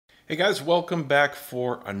Hey guys, welcome back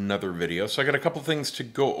for another video. So I got a couple things to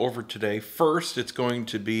go over today. First, it's going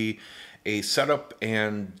to be a setup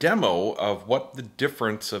and demo of what the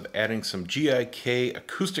difference of adding some GIK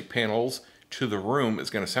acoustic panels to the room is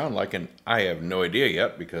going to sound like, and I have no idea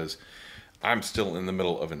yet because I'm still in the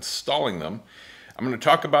middle of installing them. I'm going to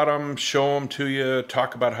talk about them, show them to you,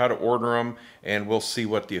 talk about how to order them, and we'll see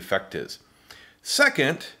what the effect is.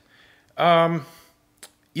 Second,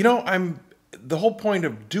 the whole point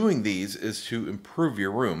of doing these is to improve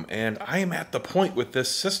your room, and I am at the point with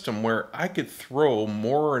this system where I could throw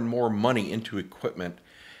more and more money into equipment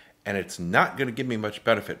and it's not going to give me much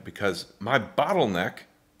benefit because my bottleneck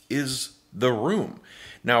is the room.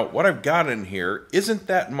 Now, what I've got in here isn't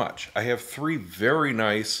that much. I have three very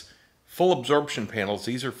nice full absorption panels.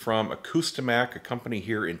 These are from Acoustimac, a company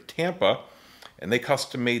here in Tampa, and they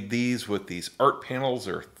custom made these with these art panels.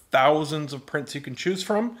 There are thousands of prints you can choose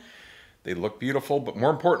from. They look beautiful, but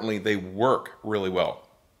more importantly, they work really well.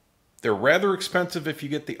 They're rather expensive if you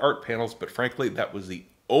get the art panels, but frankly, that was the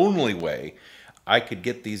only way I could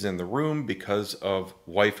get these in the room because of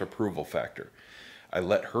wife approval factor. I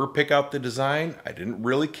let her pick out the design. I didn't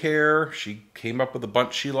really care. She came up with a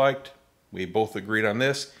bunch she liked. We both agreed on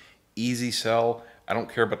this. Easy sell. I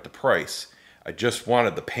don't care about the price. I just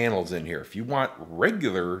wanted the panels in here. If you want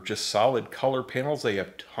regular, just solid color panels, they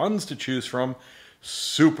have tons to choose from.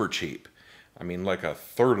 Super cheap. I mean, like a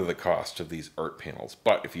third of the cost of these art panels.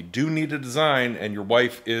 But if you do need a design and your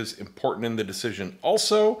wife is important in the decision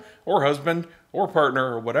also, or husband, or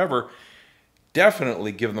partner, or whatever,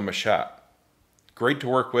 definitely give them a shot. Great to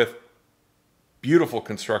work with. Beautiful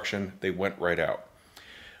construction. They went right out.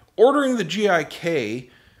 Ordering the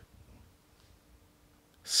GIK,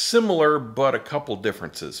 similar but a couple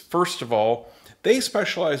differences. First of all, they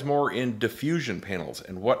specialize more in diffusion panels,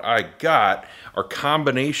 and what I got are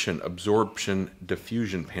combination absorption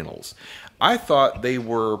diffusion panels. I thought they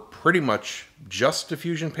were pretty much just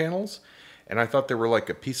diffusion panels, and I thought they were like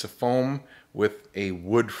a piece of foam with a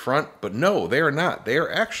wood front, but no, they are not. They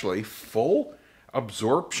are actually full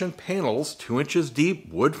absorption panels, 2 inches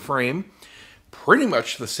deep, wood frame, pretty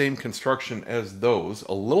much the same construction as those,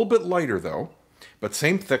 a little bit lighter though, but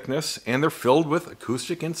same thickness, and they're filled with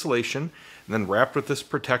acoustic insulation, and then wrapped with this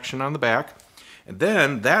protection on the back. And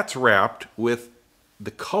then that's wrapped with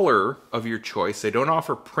the color of your choice. They don't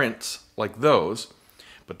offer prints like those,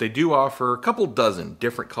 but they do offer a couple dozen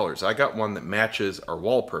different colors. I got one that matches our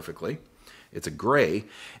wall perfectly. It's a gray.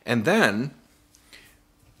 And then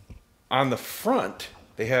on the front,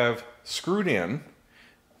 they have screwed in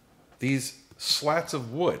these slats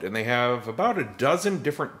of wood, and they have about a dozen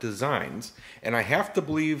different designs, and I have to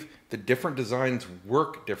believe the different designs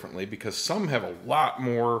work differently because some have a lot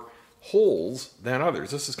more holes than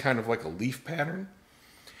others. This is kind of like a leaf pattern,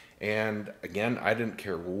 and again, I didn't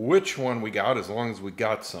care which one we got as long as we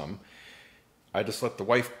got some. I just let the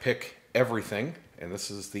wife pick everything, and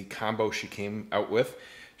this is the combo she came out with.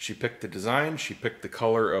 She picked the design, she picked the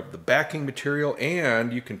color of the backing material,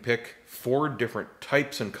 and you can pick 4 different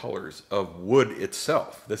types and colors of wood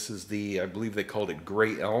itself. This is the, I believe they called it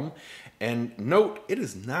gray elm. And note, it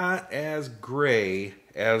is not as gray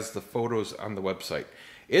as the photos on the website.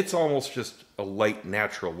 It's almost just a light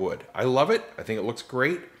natural wood. I love it. I think it looks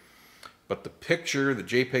great. But the picture, the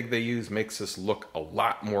JPEG they use, makes this look a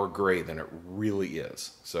lot more gray than it really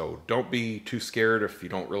is. So don't be too scared if you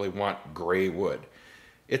don't really want gray wood.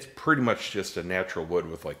 It's pretty much just a natural wood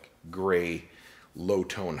with like gray,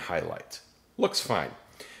 low-tone highlights. Looks fine.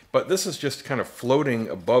 But this is just kind of floating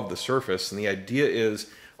above the surface, and the idea is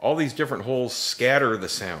all these different holes scatter the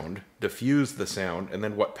sound, diffuse the sound, and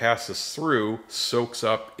then what passes through soaks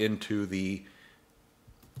up into the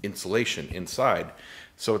insulation inside.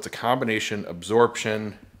 So it's a combination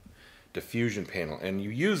absorption, diffusion panel, and you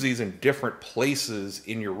use these in different places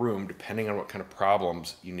in your room depending on what kind of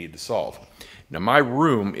problems you need to solve. Now my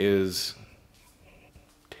room is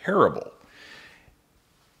terrible.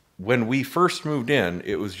 When we first moved in,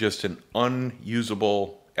 it was just an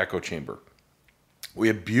unusable echo chamber. We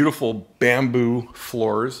had beautiful bamboo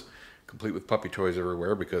floors, complete with puppy toys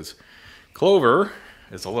everywhere because Clover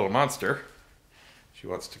is a little monster. She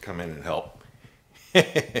wants to come in and help.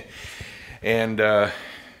 And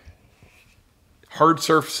hard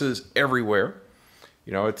surfaces everywhere.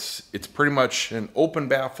 You know, it's pretty much an open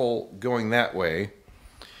baffle going that way.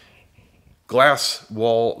 Glass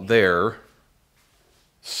wall there.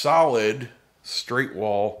 Solid straight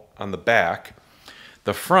wall on the back.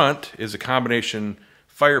 The front is a combination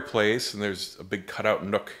fireplace, and there's a big cutout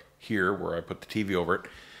nook here where I put the TV over it.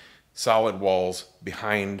 solid walls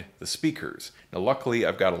behind the speakers. Now luckily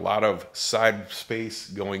I've got a lot of side space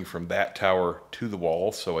going from that tower to the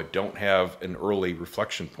wall, so I don't have an early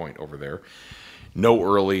reflection point over there. No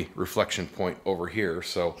early reflection point over here,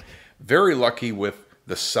 so very lucky with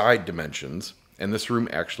the side dimensions, and this room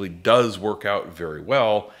actually does work out very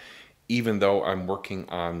well, even though I'm working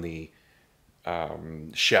on the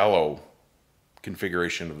shallow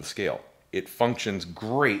configuration of the scale. It functions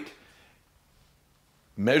great.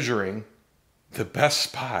 Measuring, the best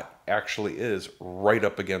spot actually is right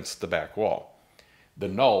up against the back wall. The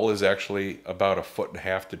null is actually about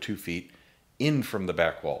 1.5 to 2 feet in from the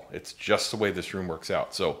back wall. It's just the way this room works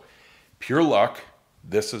out. So pure luck,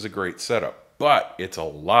 this is a great setup, but it's a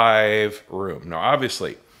live room. Now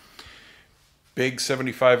obviously, big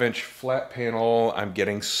 75-inch flat panel, I'm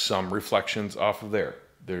getting some reflections off of there.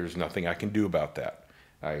 There's nothing I can do about that.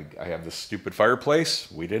 I have this stupid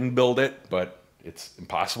fireplace. We didn't build it, but it's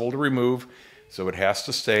impossible to remove, so it has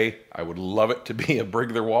to stay. I would love it to be a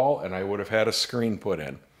Brigler wall, and I would have had a screen put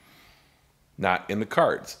in. Not in the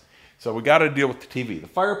cards. So we got to deal with the TV. The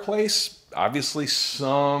fireplace, obviously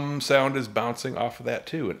some sound is bouncing off of that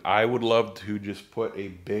too, and I would love to just put a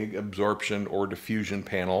big absorption or diffusion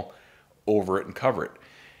panel over it and cover it.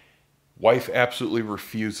 Wife absolutely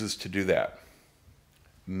refuses to do that.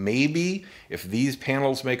 Maybe if these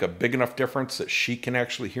panels make a big enough difference that she can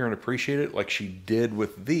actually hear and appreciate it like she did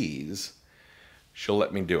with these, she'll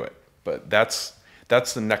let me do it. But that's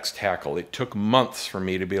the next tackle. It took months for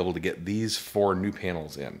me to be able to get these 4 new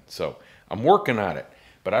panels in. So I'm working on it,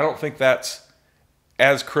 but I don't think that's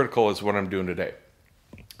as critical as what I'm doing today.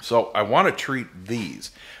 So I want to treat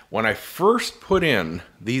these. When I first put in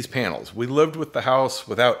these panels, we lived with the house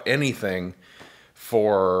without anything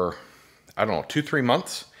for, I don't know, 2-3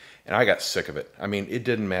 months, and I got sick of it. I mean, it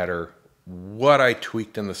didn't matter what I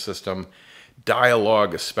tweaked in the system,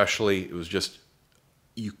 dialogue especially, it was just,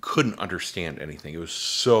 you couldn't understand anything. It was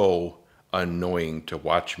so annoying to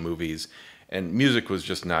watch movies, and music was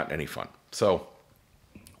just not any fun. So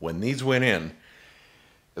when these went in,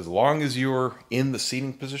 as long as you were in the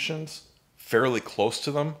seating positions, fairly close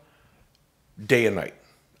to them, day and night.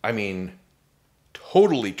 I mean,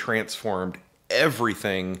 totally transformed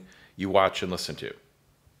everything you watch and listen to.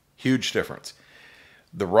 Huge difference.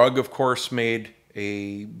 The rug, of course, made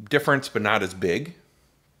a difference, but not as big,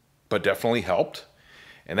 but definitely helped.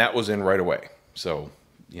 And that was in right away. So,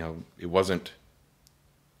 you know, it wasn't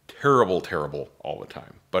terrible all the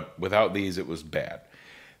time. But without these, it was bad.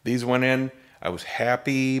 These went in, I was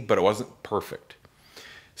happy, but it wasn't perfect.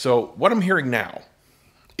 So what I'm hearing now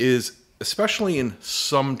is, especially in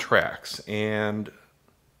some tracks, and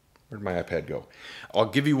where'd my iPad go? I'll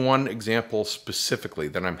give you one example specifically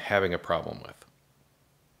that I'm having a problem with.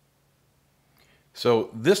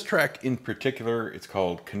 So this track in particular, it's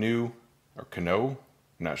called Canoe, or Canoe, I'm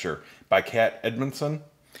not sure, by Cat Edmondson.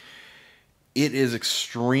 It is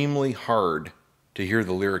extremely hard to hear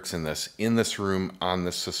the lyrics in this room on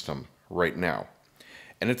this system right now.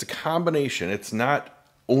 And it's a combination. It's not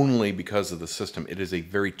only because of the system. It is a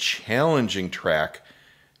very challenging track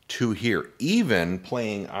to hear, even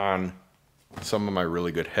playing on some of my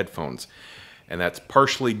really good headphones. And that's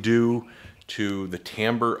partially due to the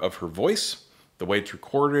timbre of her voice, the way it's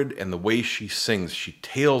recorded, and the way she sings. She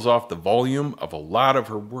tails off the volume of a lot of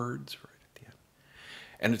her words right at the end.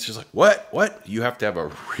 And it's just like, what? You have to have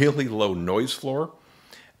a really low noise floor.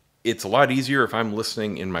 It's a lot easier if I'm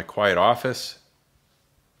listening in my quiet office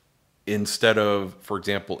instead of, for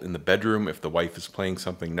example, in the bedroom if the wife is playing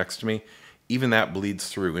something next to me. Even that bleeds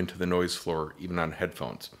through into the noise floor, even on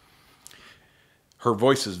headphones. Her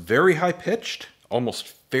voice is very high-pitched, almost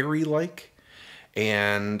fairy-like,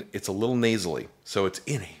 and it's a little nasally. So it's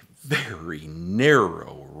in a very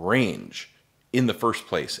narrow range in the first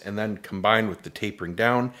place. And then combined with the tapering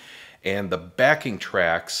down and the backing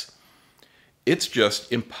tracks, it's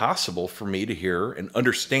just impossible for me to hear and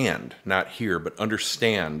understand, not hear, but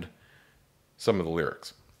understand some of the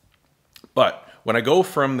lyrics. But when I go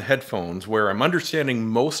from the headphones where I'm understanding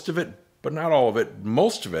most of it, but not all of it,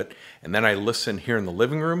 most of it, and then I listen here in the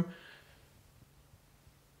living room,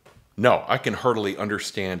 no, I can hardly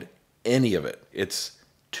understand any of it. It's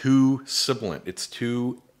too sibilant. It's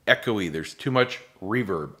too echoey. There's too much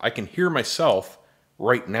reverb. I can hear myself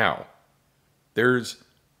right now. There's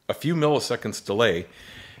a few milliseconds delay,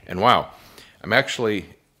 and wow, I'm actually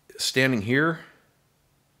standing here.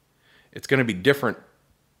 It's going to be different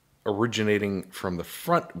originating from the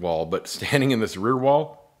front wall, but standing in this rear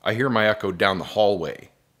wall, I hear my echo down the hallway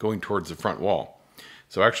going towards the front wall.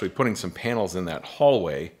 So actually putting some panels in that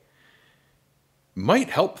hallway might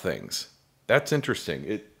help things. That's interesting.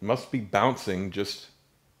 It must be bouncing just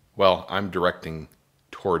Well, I'm directing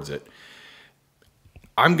towards it.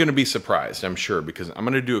 I'm going to be surprised, I'm sure, because I'm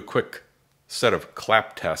going to do a quick set of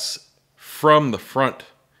clap tests from the front,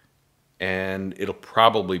 and it'll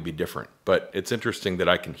probably be different. But it's interesting that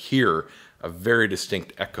I can hear a very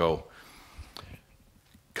distinct echo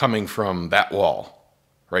coming from that wall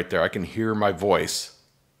right there. I can hear my voice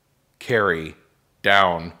carry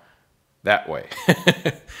down that way.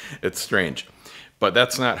 It's strange. But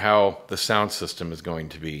that's not how the sound system is going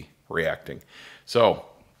to be reacting. So,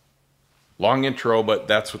 long intro, but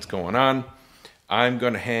that's what's going on. I'm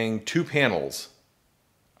going to hang 2 panels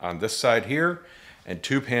on this side here and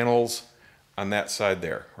 2 panels on that side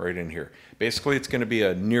there, right in here. Basically, it's going to be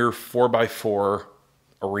a near 4x4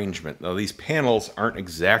 arrangement. Now, these panels aren't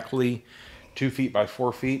exactly 2 feet by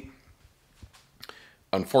 4 feet,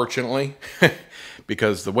 unfortunately,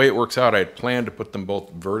 because the way it works out, I had planned to put them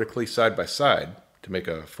both vertically side by side to make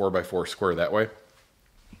a 4x4 square that way.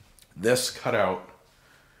 This cutout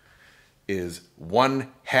is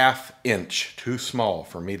 1/2 inch too small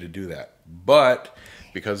for me to do that. But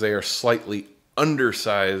because they are slightly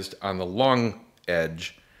undersized on the long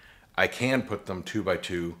edge, I can put them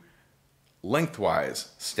 2x2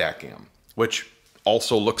 lengthwise, stacking them, which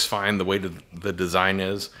also looks fine the way the design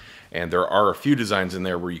is. And there are a few designs in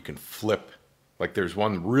there where you can flip. Like there's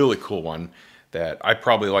one really cool one that I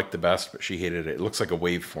probably like the best, but she hated it. It looks like a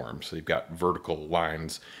waveform. So you've got vertical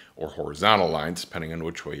lines or horizontal lines, depending on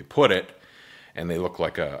which way you put it. And they look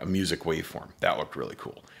like a music waveform. That looked really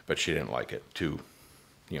cool, but she didn't like it. Too,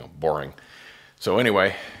 boring. So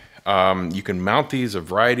anyway, you can mount these a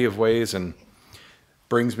variety of ways, and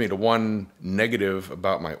brings me to one negative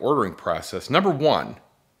about my ordering process. Number one,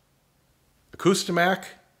 Acoustimac,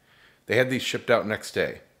 they had these shipped out next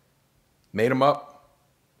day. Made them up,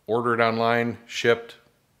 ordered online, shipped,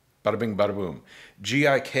 bada bing, bada boom.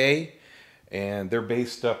 GIK, and they're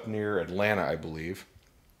based up near Atlanta, I believe.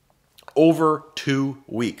 Over 2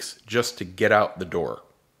 weeks just to get out the door.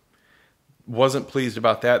 Wasn't pleased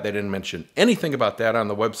about that. They didn't mention anything about that on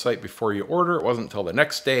the website before you order. It wasn't until the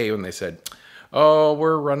next day when they said, oh,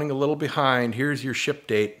 we're running a little behind. Here's your ship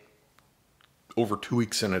date. Over 2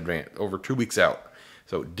 weeks in advance, over 2 weeks out.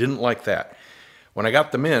 So didn't like that. When I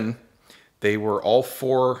got them in, they were all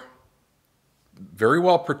 4 very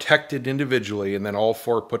well protected individually, and then all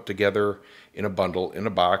 4 put together in a bundle, in a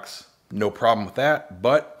box. No problem with that,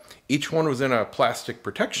 but each one was in a plastic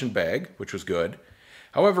protection bag, which was good.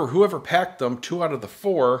 However, whoever packed them, 2 out of the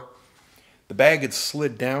 4, the bag had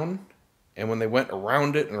slid down, and when they went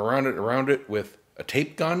around it and around it and around it with a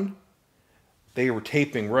tape gun, they were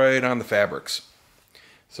taping right on the fabrics.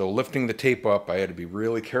 So lifting the tape up, I had to be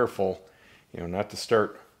really careful, not to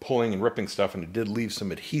start pulling and ripping stuff, and it did leave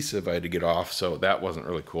some adhesive I had to get off, so that wasn't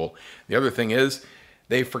really cool. The other thing is,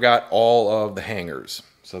 they forgot all of the hangers,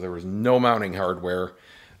 so there was no mounting hardware.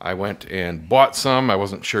 I went and bought some. I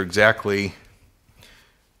wasn't sure exactly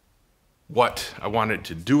what I wanted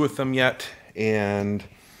to do with them yet, and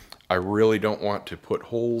I really don't want to put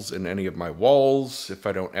holes in any of my walls if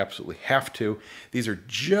I don't absolutely have to. These are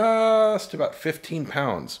just about 15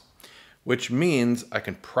 pounds, which means I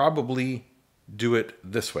can probably do it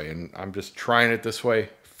this way, and I'm just trying it this way.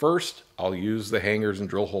 First, I'll use the hangers and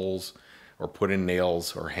drill holes or put in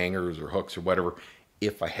nails or hangers or hooks or whatever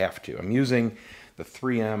if I have to. I'm using the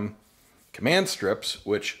 3M command strips,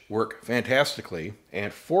 which work fantastically,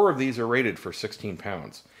 and 4 of these are rated for 16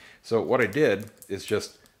 pounds. So what I did is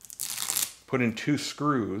just put in 2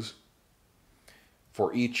 screws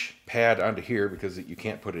for each pad onto here, because you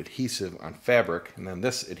can't put adhesive on fabric, and then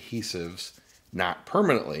this adhesives not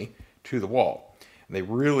permanently to the wall. And they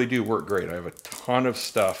really do work great. I have a ton of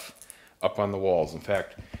stuff up on the walls. In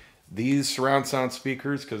fact, these surround sound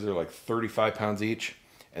speakers, because they're like 35 pounds each,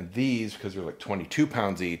 and these, because they're like 22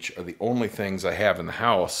 pounds each, are the only things I have in the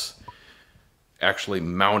house actually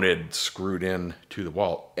mounted, screwed in to the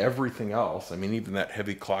wall. Everything else, I mean, even that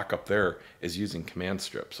heavy clock up there is using command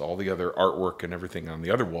strips. All the other artwork and everything on the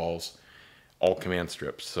other walls, all command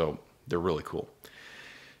strips. So they're really cool.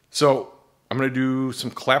 So I'm going to do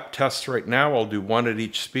some clap tests right now. I'll do 1 at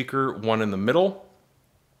each speaker, 1 in the middle,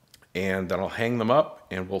 and then I'll hang them up,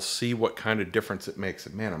 and we'll see what kind of difference it makes.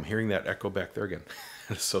 And man, I'm hearing that echo back there again.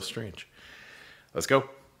 It's so strange. Let's go.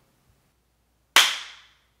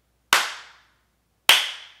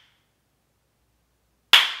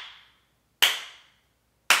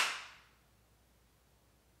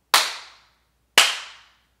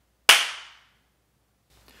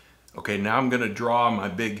 Okay, now I'm going to draw my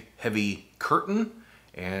big heavy curtain,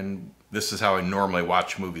 and this is how I normally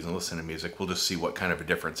watch movies and listen to music. We'll just see what kind of a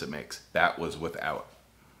difference it makes. That was without.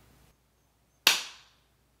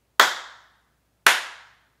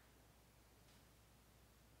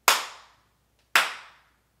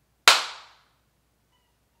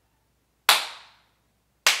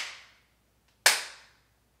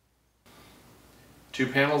 2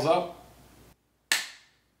 panels up.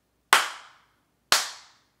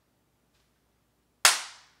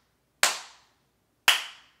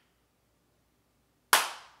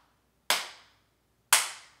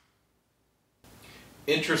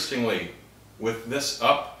 Interestingly, with this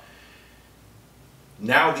up,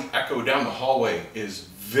 now the echo down the hallway is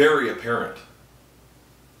very apparent.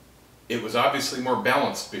 It was obviously more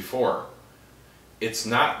balanced before. It's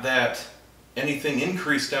not that anything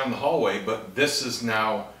increased down the hallway, but this is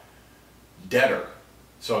now deader.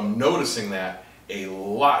 So I'm noticing that a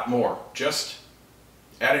lot more, just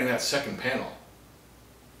adding that second panel.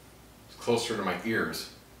 It's closer to my ears.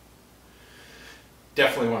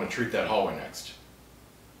 Definitely want to treat that hallway next.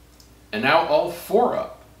 And now all 4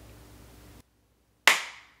 up.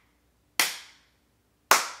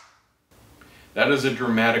 That is a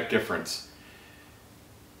dramatic difference.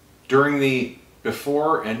 During the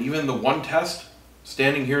before and even the 1 test,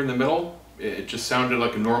 standing here in the middle, it just sounded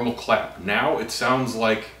like a normal clap. Now it sounds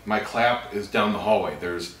like my clap is down the hallway.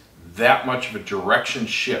 There's that much of a direction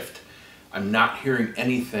shift. I'm not hearing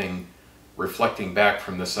anything reflecting back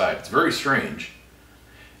from the side. It's very strange.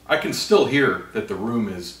 I can still hear that the room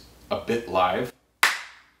is a bit live.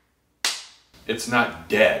 It's not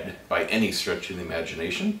dead by any stretch of the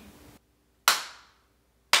imagination.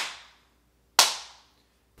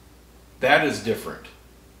 That is different.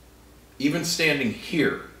 Even standing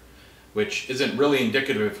here, which isn't really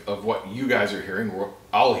indicative of what you guys are hearing or what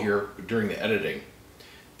I'll hear during the editing,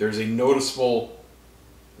 there's a noticeable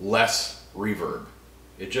less reverb.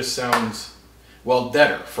 It just sounds, well,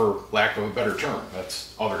 deader, for lack of a better term.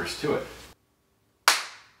 That's all there is to it.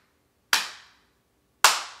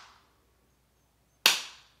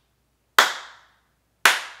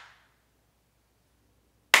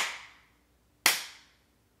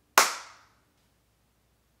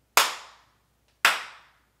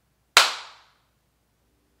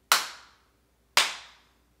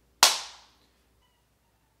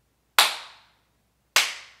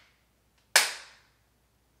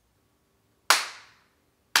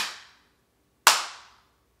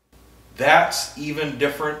 That's even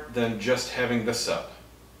different than just having this up.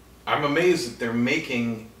 I'm amazed that they're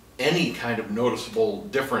making any kind of noticeable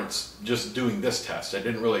difference just doing this test. I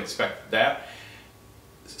didn't really expect that.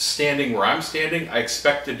 Standing where I'm standing, I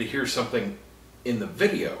expected to hear something in the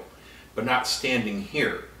video, but not standing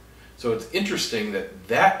here. So it's interesting that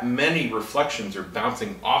that many reflections are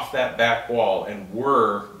bouncing off that back wall and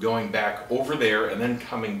were going back over there and then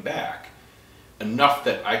coming back, enough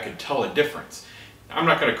that I could tell a difference. I'm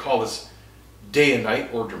not going to call this day and night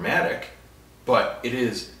or dramatic, but it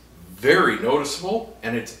is very noticeable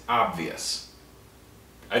and it's obvious.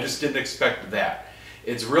 I just didn't expect that.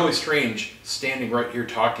 It's really strange standing right here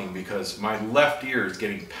talking because my left ear is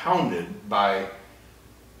getting pounded by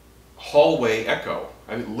hallway echo.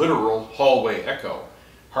 I mean, literal hallway echo.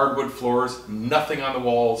 Hardwood floors, nothing on the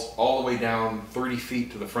walls, all the way down 30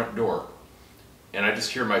 feet to the front door. And I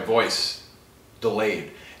just hear my voice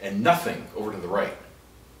delayed and nothing over to the right.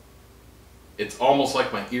 It's almost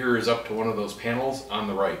like my ear is up to one of those panels on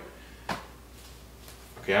the right.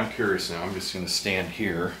 Okay, I'm curious now. I'm just going to stand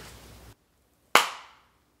here.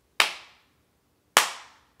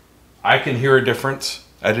 I can hear a difference.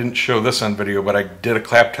 I didn't show this on video, but I did a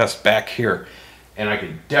clap test back here, and I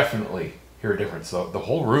could definitely hear a difference. The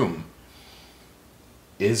whole room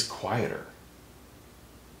is quieter.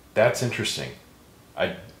 That's interesting.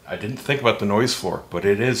 I didn't think about the noise floor, but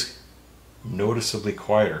it is noticeably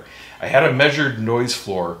quieter. I had a measured noise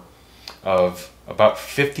floor of about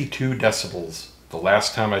 52 decibels the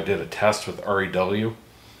last time I did a test with REW.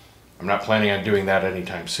 I'm not planning on doing that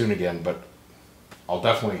anytime soon again, but I'll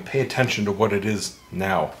definitely pay attention to what it is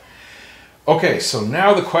now. Okay, so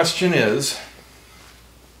now the question is,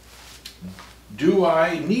 do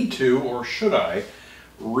I need to or should I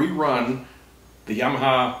rerun the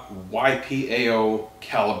Yamaha YPAO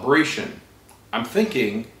calibration? I'm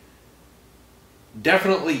thinking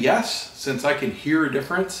definitely yes, since I can hear a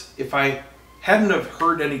difference. If I hadn't have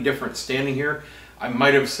heard any difference standing here, I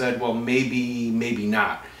might have said, well, maybe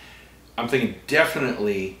not. I'm thinking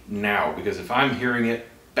definitely now, because if I'm hearing it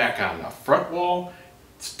back on the front wall,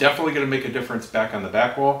 it's definitely going to make a difference back on the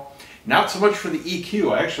back wall. Not so much for the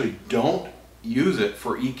EQ. I actually don't use it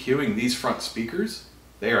for EQing these front speakers.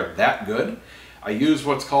 They are that good. I use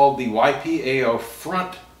what's called the YPAO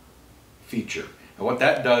front feature. And what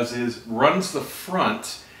that does is runs the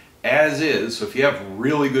front as is. So if you have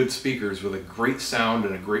really good speakers with a great sound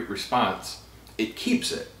and a great response, it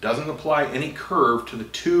keeps it. Doesn't apply any curve to the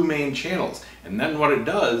 2 main channels. And then what it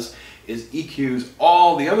does is EQs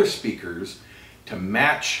all the other speakers to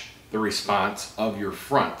match the response of your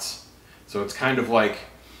fronts. So it's kind of like,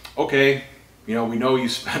 okay, you know, we know you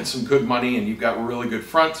spent some good money and you've got really good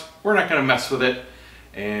fronts. We're not going to mess with it,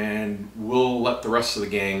 and we'll let the rest of the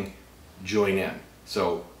gang join in.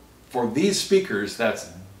 So for these speakers, that's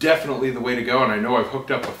definitely the way to go. And I know I've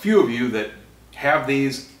hooked up a few of you that have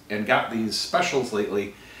these and got these specials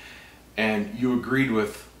lately, and you agreed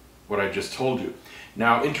with what I just told you.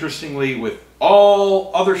 Now, interestingly, with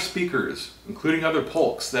all other speakers, including other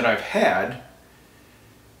Polks that I've had,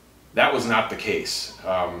 that was not the case.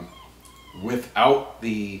 Without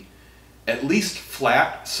the, at least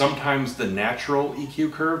flat, sometimes the natural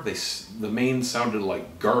EQ curve, the main sounded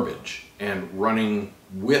like garbage, and running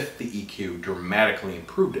with the EQ dramatically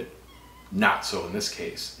improved it. Not so in this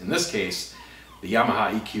case. In this case, the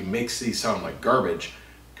Yamaha EQ makes these sound like garbage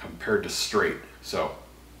compared to straight. So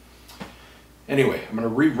anyway, I'm going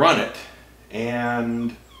to rerun it,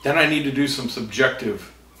 and then I need to do some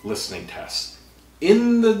subjective listening tests.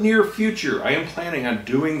 In the near future, I am planning on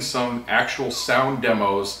doing some actual sound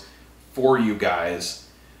demos for you guys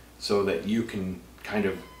so that you can kind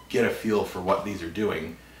of get a feel for what these are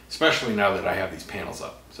doing, especially now that I have these panels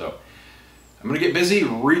up. So I'm going to get busy,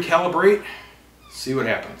 recalibrate, see what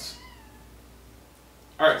happens.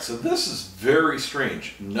 Alright, so this is very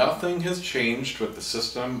strange. Nothing has changed with the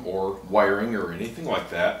system or wiring or anything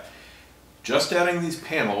like that. Just adding these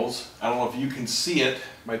panels, I don't know if you can see it,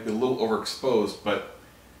 might be a little overexposed, but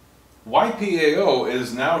YPAO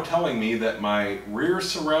is now telling me that my rear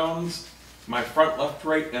surrounds, my front, left,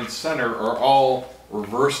 right, and center are all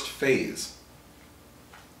reversed phase.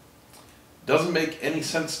 Doesn't make any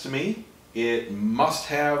sense to me. It must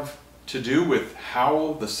have to do with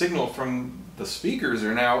how the signal from the speakers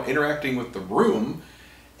are now interacting with the room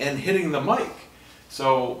and hitting the mic.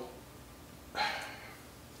 So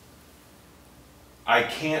I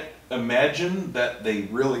can't imagine that they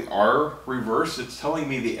really are reversed. It's telling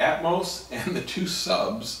me the Atmos and the two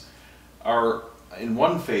subs are in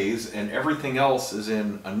one phase and everything else is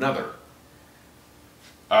in another.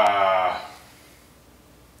 I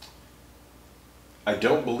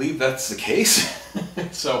don't believe that's the case,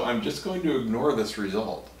 so I'm just going to ignore this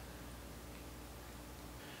result.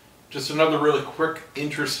 Just another really quick,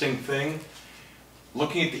 interesting thing.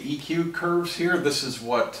 Looking at the EQ curves here, this is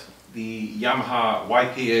what the Yamaha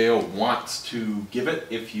YPAO wants to give it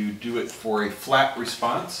if you do it for a flat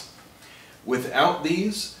response. Without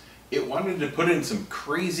these, it wanted to put in some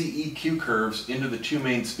crazy EQ curves into the two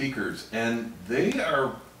main speakers, and they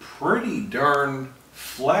are pretty darn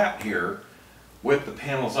flat here with the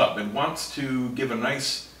panels up. It wants to give a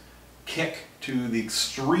nice kick to the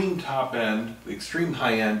extreme top end, the extreme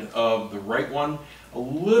high end of the right one, a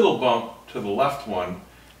little bump to the left one,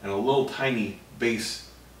 and a little tiny bass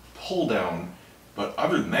pull down. But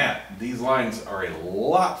other than that, these lines are a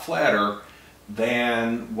lot flatter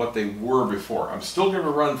than what they were before. I'm still going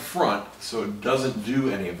to run front, so it doesn't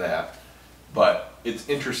do any of that, but it's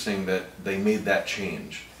interesting that they made that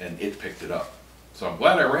change and it picked it up. So I'm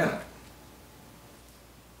glad I ran it.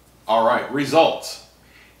 Alright, results.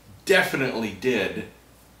 Definitely did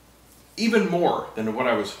even more than what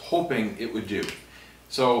I was hoping it would do.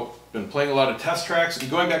 So, been playing a lot of test tracks, and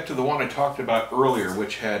going back to the one I talked about earlier,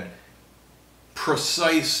 which had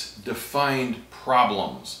precise, defined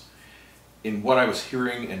problems in what I was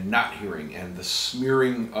hearing and not hearing, and the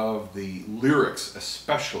smearing of the lyrics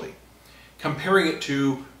especially. Comparing it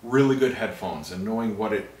to really good headphones and knowing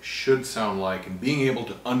what it should sound like and being able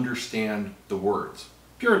to understand the words.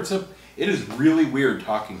 Pure and simple. It is really weird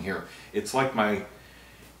talking here. It's like I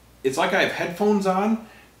have headphones on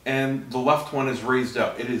and the left one is raised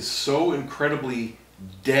up. It is so incredibly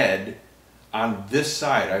dead on this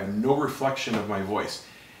side. I have no reflection of my voice.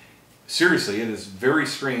 Seriously, it is very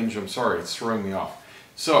strange. I'm sorry, it's throwing me off.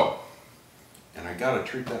 So, and I gotta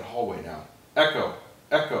treat that hallway now. Echo,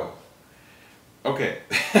 echo. Okay,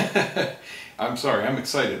 I'm sorry, I'm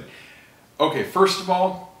excited. Okay, first of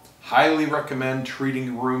all, highly recommend treating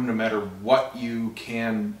a room no matter what you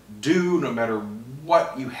can do, no matter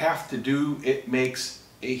what you have to do. It makes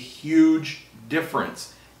a huge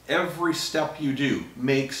difference. Every step you do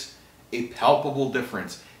makes a palpable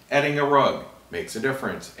difference. Adding a rug makes a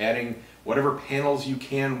difference. Adding whatever panels you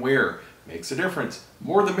can wear makes a difference.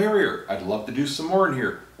 More the merrier. I'd love to do some more in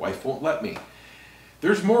here. Wife won't let me.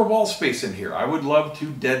 There's more wall space in here. I would love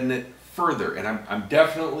to deaden it further, and I'm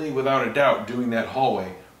definitely, without a doubt, doing that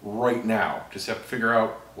hallway right now. Just have to figure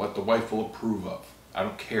out what the wife will approve of. I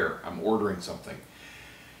don't care. I'm ordering something.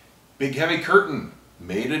 Big heavy curtain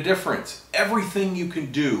made a difference. Everything you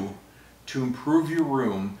can do to improve your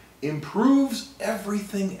room improves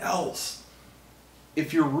everything else.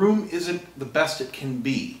 If your room isn't the best it can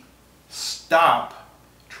be, stop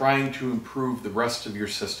trying to improve the rest of your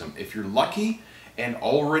system. If you're lucky and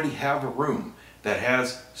already have a room that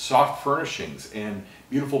has soft furnishings and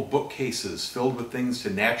beautiful bookcases filled with things to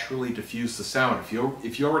naturally diffuse the sound, if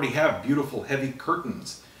you already have beautiful heavy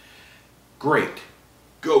curtains, great,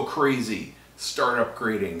 go crazy, start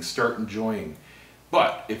upgrading, start enjoying.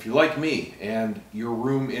 But if you're like me and your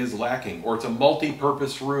room is lacking, or it's a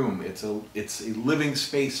multi-purpose room, it's a living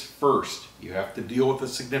space first, you have to deal with a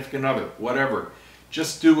significant other, whatever,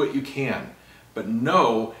 just do what you can. But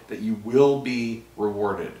know that you will be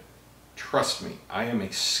rewarded. Trust me, I am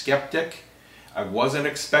a skeptic. I wasn't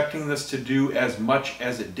expecting this to do as much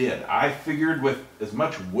as it did. I figured with as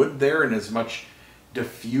much wood there and as much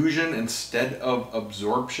diffusion instead of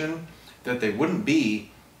absorption that they wouldn't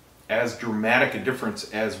be as dramatic a difference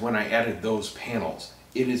as when I added those panels.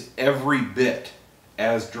 It is every bit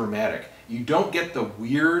as dramatic. You don't get the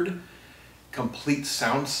weird complete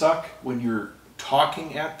sound suck when you're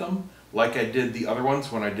talking at them like I did the other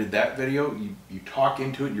ones when I did that video. You talk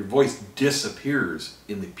into it, your voice disappears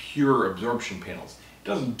in the pure absorption panels. It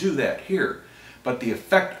doesn't do that here, but the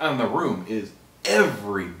effect on the room is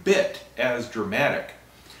every bit as dramatic.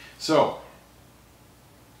 So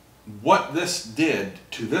what this did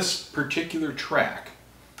to this particular track,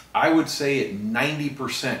 I would say it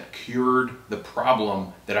 90% cured the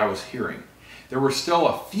problem that I was hearing. There were still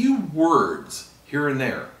a few words here and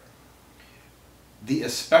there, the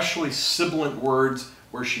especially sibilant words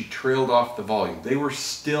where she trailed off the volume. They were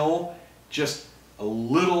still just a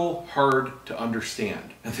little hard to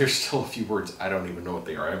understand. And there's still a few words I don't even know what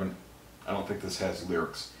they are. I don't think this has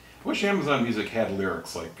lyrics. I wish Amazon Music had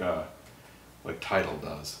lyrics like Tidal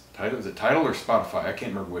does. Is it Tidal or Spotify? I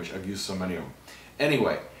can't remember which. I've used so many of them.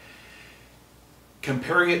 Anyway,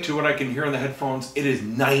 comparing it to what I can hear in the headphones, it is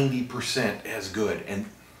 90% as good. And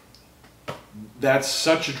that's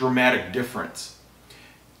such a dramatic difference.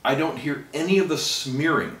 I don't hear any of the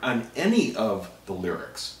smearing on any of the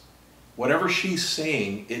lyrics. Whatever she's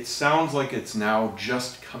saying, it sounds like it's now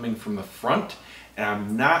just coming from the front, and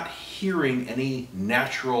I'm not hearing any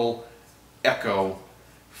natural echo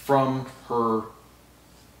from her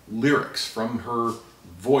lyrics, from her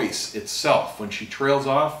voice itself. When she trails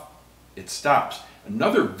off, it stops.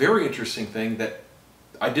 Another very interesting thing that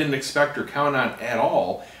I didn't expect or count on at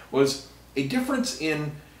all was a difference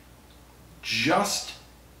in just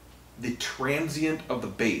the transient of the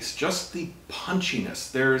bass, just the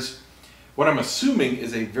punchiness. There's what I'm assuming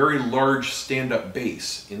is a very large stand-up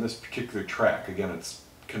bass in this particular track. Again, it's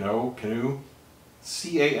Canoe,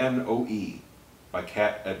 C-A-N-O-E by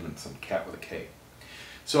Cat Edmondson, Cat with a K.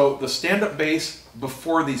 So the stand-up bass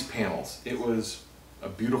before these panels, it was a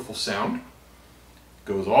beautiful sound.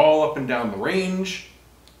 Goes all up and down the range.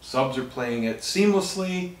 Subs are playing it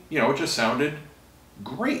seamlessly. You know, it just sounded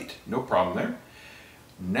great. No problem there.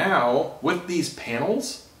 Now, with these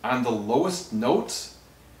panels, on the lowest notes,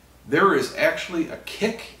 there is actually a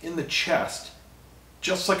kick in the chest,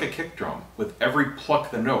 just like a kick drum, with every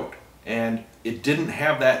pluck the note. And it didn't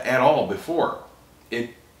have that at all before.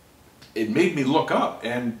 It made me look up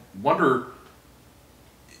and wonder,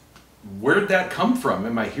 where'd that come from?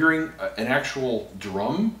 Am I hearing an actual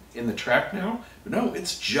drum in the track now? But no,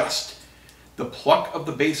 it's just the pluck of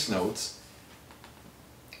the bass notes.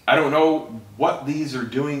 I don't know what these are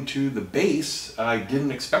doing to the bass. I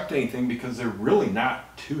didn't expect anything because they're really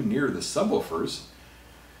not too near the subwoofers.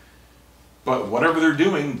 But whatever they're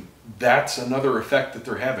doing, that's another effect that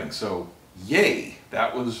they're having. So yay,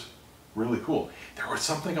 that was really cool. There was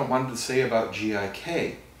something I wanted to say about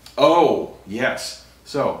GIK. Oh, yes.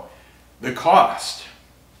 So the cost.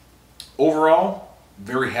 Overall,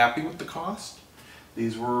 very happy with the cost.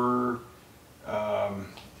 These were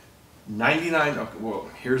 99, okay, well,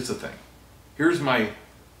 here's the thing. Here's my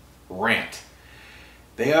rant.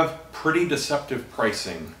 They have pretty deceptive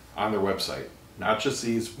pricing on their website. Not just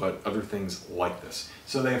these, but other things like this.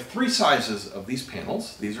 So they have three sizes of these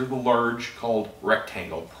panels. These are the large, called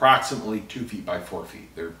rectangle, approximately 2 feet by 4 feet.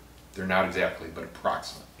 They're not exactly, but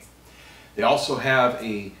approximately. They also have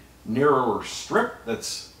a narrower strip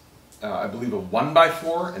that's, I believe, a 1 by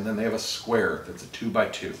 4, and then they have a square that's a 2 by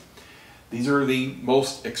 2. These are the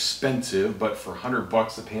most expensive, but for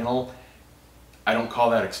 $100 a panel, I don't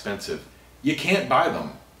call that expensive. You can't buy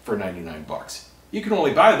them for 99 bucks. You can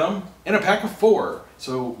only buy them in a pack of 4.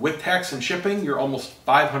 So with tax and shipping, you're almost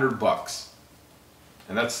 500 bucks.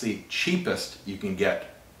 And that's the cheapest you can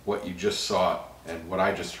get what you just saw and what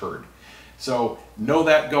I just heard. So know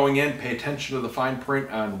that going in, pay attention to the fine print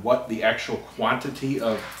on what the actual quantity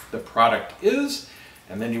of the product is,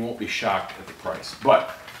 and then you won't be shocked at the price.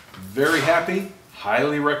 But very happy,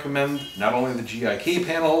 Highly recommend not only the GIK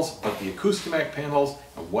panels, but the Acoustimac panels,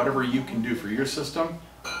 and whatever you can do for your system,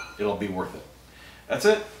 it'll be worth it. That's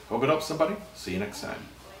it. Hope it helps somebody. See you next time.